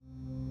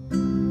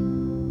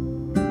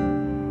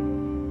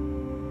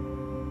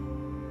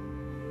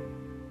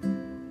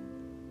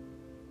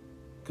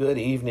Good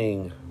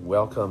evening.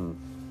 Welcome.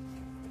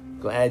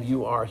 Glad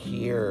you are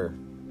here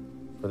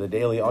for the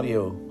daily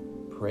audio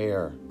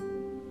prayer.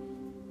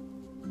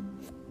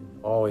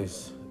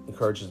 Always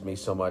encourages me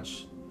so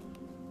much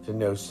to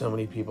know so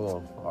many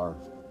people are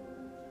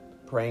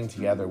praying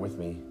together with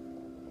me,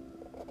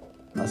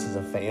 us as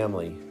a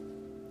family,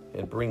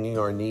 and bringing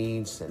our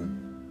needs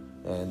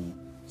and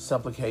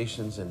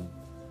supplications and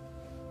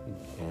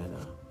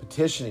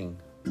petitioning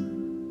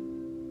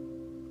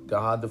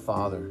God the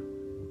Father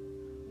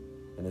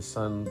and His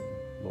Son,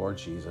 Lord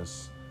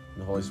Jesus,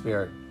 and the Holy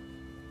Spirit,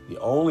 the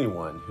only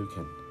one who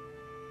can,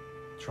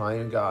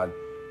 triune God,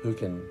 who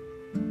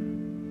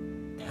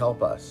can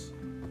help us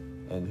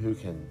and who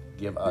can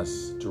give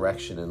us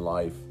direction in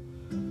life,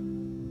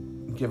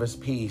 give us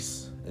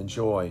peace and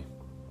joy.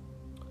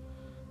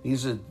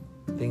 These are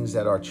things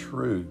that are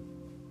true,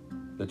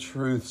 the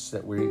truths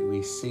that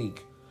we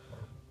seek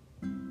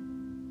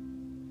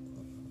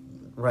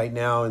right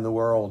now in the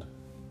world,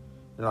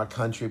 in our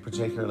country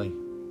particularly.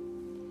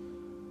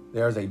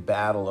 There's a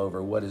battle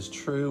over what is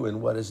true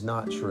and what is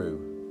not true.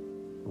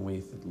 When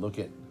we look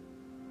at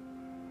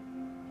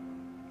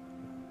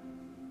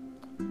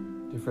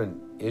different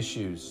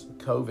issues,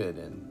 COVID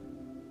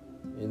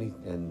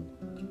and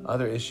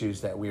other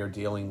issues that we are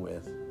dealing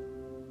with.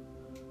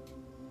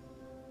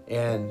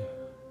 And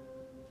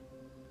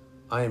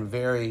I am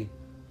very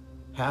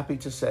happy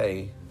to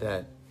say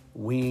that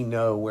we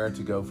know where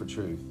to go for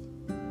truth.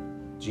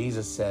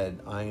 Jesus said,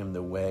 I am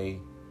the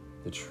way,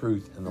 the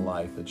truth, and the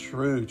life, the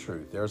true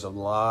truth. There's a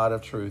lot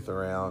of truth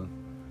around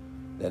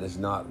that is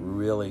not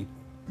really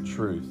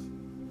truth.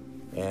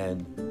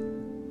 And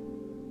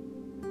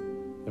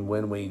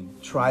when we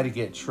try to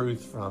get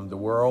truth from the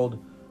world,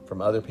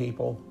 from other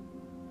people,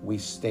 we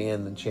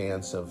stand the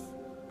chance of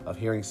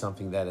hearing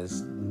something that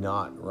is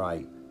not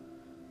right.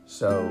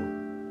 So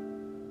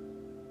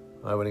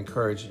I would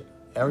encourage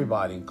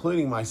everybody,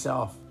 including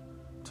myself,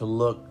 to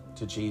look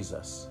to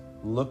Jesus.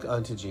 Look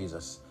unto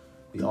Jesus,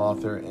 the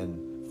author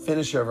and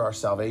finisher of our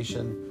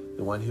salvation,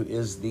 the one who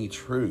is the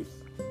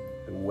truth,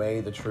 the way,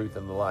 the truth,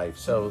 and the life.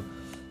 So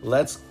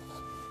let's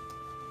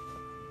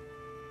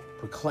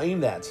proclaim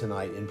that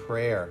tonight in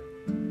prayer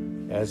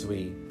as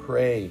we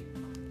pray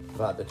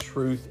about the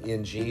truth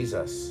in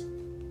Jesus.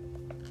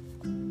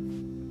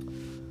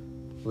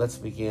 Let's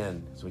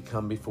begin as we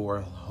come before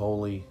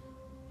holy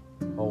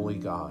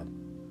God,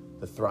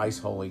 the thrice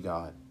holy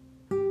God.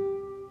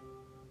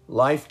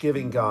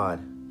 Life-giving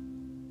God,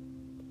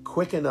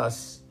 quicken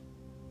us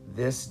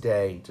this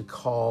day to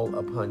call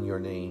upon your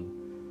name,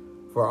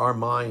 for our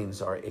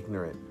minds are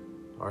ignorant,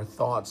 our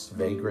thoughts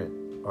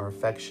vagrant, our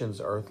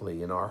affections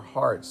earthly, and our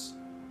hearts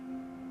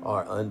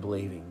are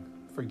unbelieving.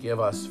 Forgive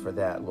us for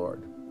that,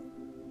 Lord,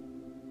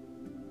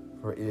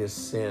 for it is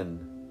sin,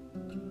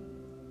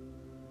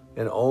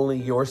 and only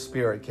your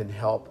Spirit can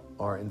help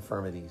our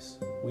infirmities.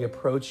 We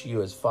approach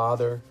you as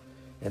Father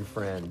and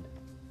friend,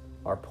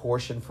 our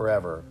portion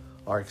forever,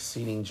 our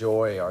exceeding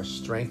joy, our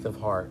strength of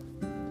heart.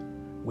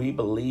 We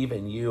believe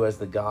in you as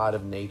the God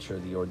of nature,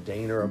 the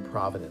ordainer of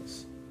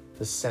providence,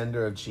 the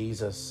sender of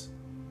Jesus,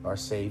 our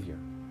Savior.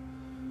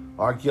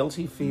 Our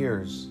guilty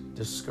fears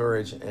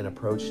discourage an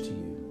approach to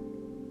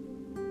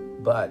you.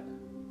 But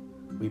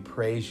we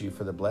praise you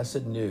for the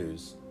blessed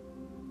news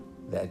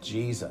that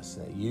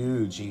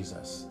you,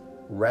 Jesus,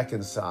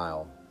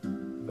 reconcile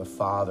the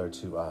Father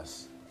to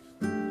us.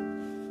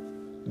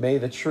 May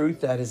the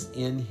truth that is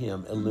in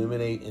him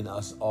illuminate in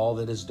us all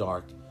that is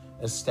dark,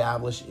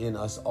 establish in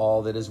us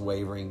all that is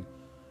wavering,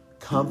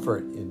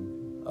 comfort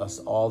in us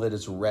all that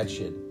is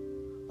wretched,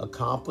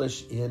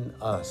 accomplish in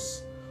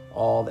us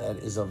all that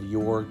is of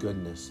your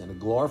goodness, and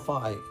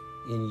glorify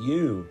in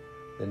you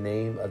the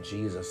name of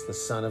Jesus, the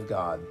Son of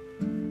God,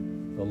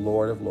 the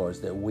Lord of Lords,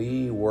 that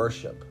we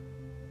worship.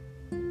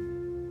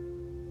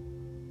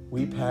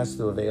 We pass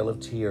through a vale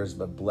of tears,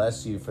 but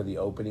bless you for the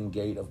opening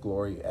gate of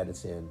glory at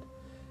its end.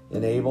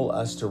 Enable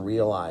us to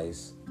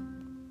realize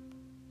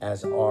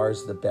as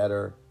ours the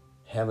better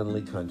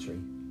heavenly country.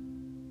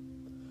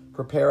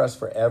 Prepare us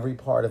for every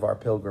part of our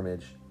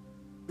pilgrimage.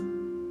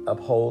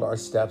 Uphold our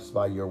steps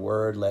by your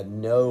word. Let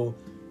no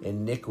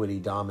iniquity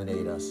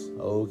dominate us.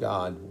 Oh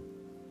God,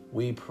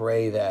 we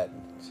pray that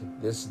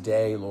this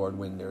day, Lord,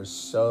 when there's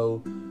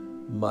so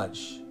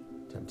much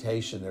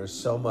temptation, there's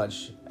so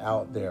much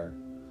out there,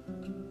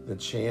 the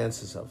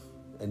chances of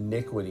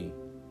iniquity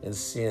and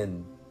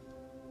sin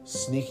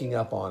sneaking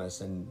up on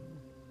us and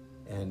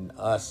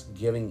us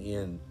giving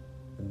in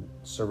and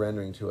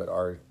surrendering to it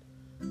are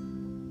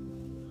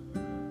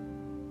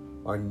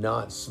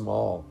not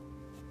small.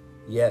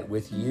 Yet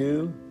with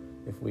you,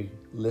 if we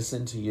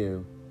listen to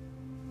you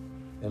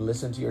and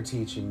listen to your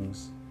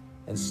teachings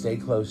and stay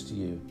close to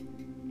you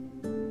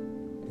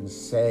and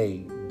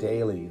say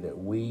daily that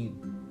we,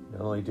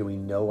 not only do we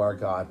know our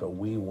God, but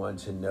we want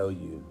to know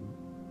you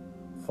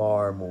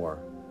far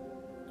more.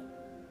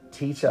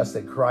 Teach us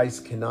that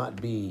Christ cannot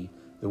be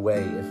the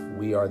way if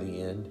we are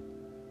the end,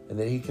 and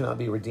that he cannot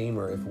be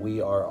Redeemer if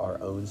we are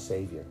our own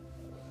Savior.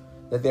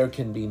 That there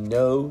can be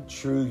no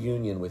true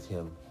union with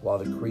him while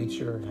the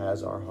creature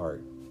has our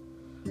heart.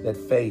 that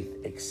faith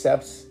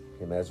accepts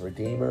him as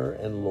Redeemer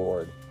and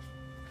Lord,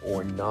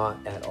 or not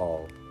at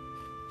all.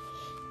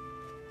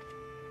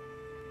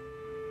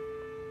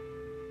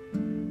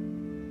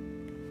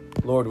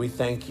 Lord, we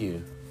thank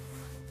you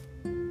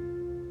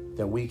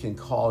that we can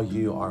call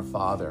you our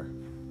Father,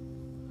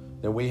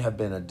 that we have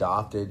been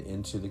adopted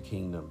into the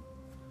kingdom.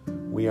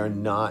 We are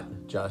not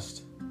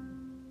just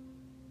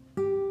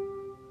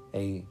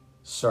a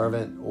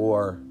servant,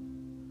 or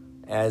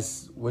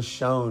as was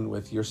shown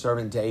with your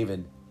servant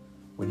David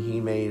when he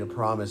made a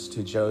promise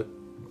to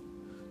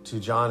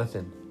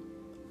Jonathan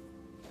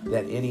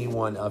that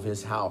anyone of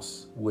his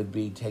house would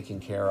be taken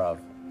care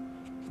of.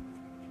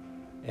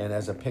 And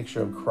as a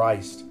picture of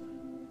Christ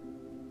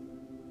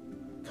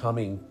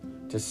coming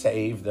to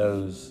save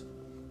those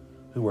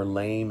who were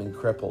lame and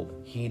crippled,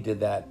 he did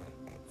that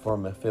for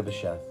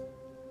Mephibosheth.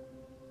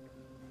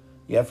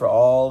 Yet for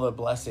all the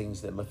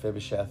blessings that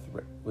Mephibosheth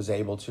was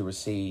able to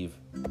receive,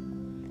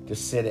 to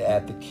sit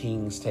at the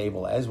king's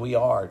table, as we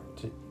are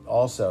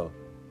also,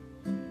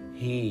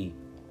 he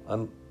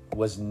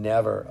was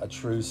never a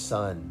true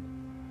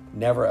son,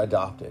 never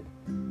adopted.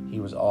 He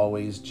was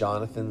always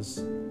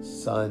Jonathan's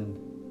son,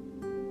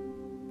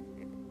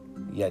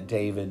 yet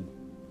David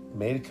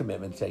made a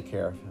commitment to take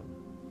care of him.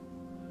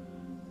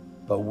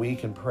 But we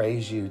can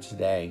praise you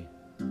today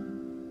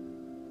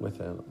with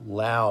a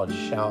loud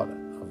shout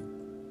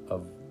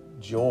of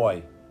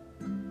joy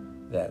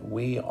that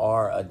we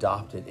are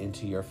adopted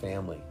into your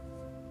family.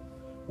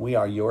 We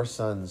are your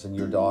sons and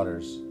your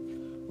daughters.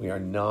 We are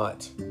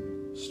not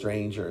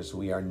strangers.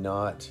 We are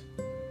not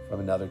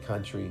from another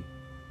country,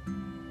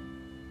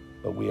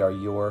 but we are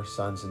your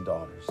sons and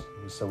daughters.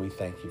 So we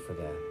thank you for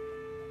that.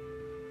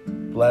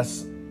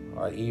 Bless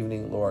our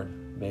evening, Lord.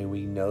 May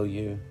we know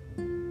you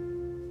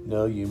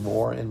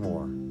more and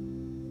more.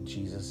 In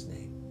Jesus'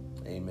 name,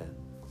 amen.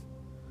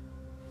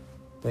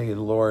 May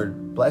the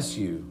Lord bless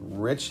you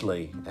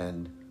richly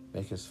and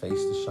make his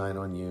face to shine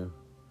on you.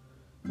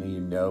 May you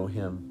know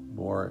him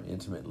more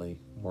intimately,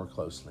 more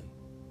closely.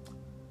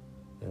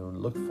 And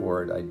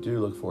I do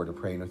look forward to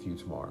praying with you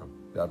tomorrow.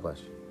 God bless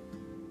you.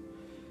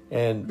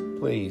 And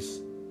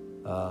please,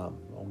 I'll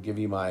give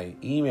you my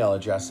email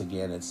address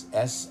again. It's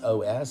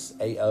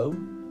SOSAO.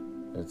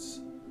 It's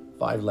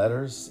 5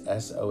 letters,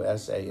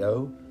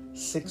 SOSAO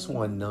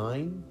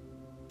 619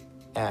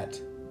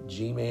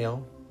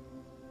 @gmail.com.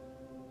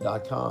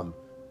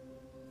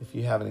 If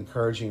you have an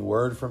encouraging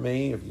word for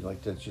me, if you'd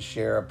like to just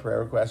share a prayer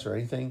request or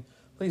anything,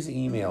 please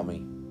email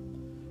me.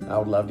 I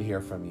would love to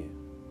hear from you.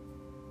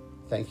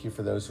 Thank you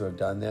for those who have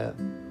done that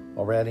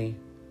already,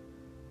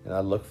 and I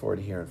look forward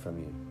to hearing from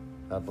you.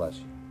 God bless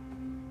you.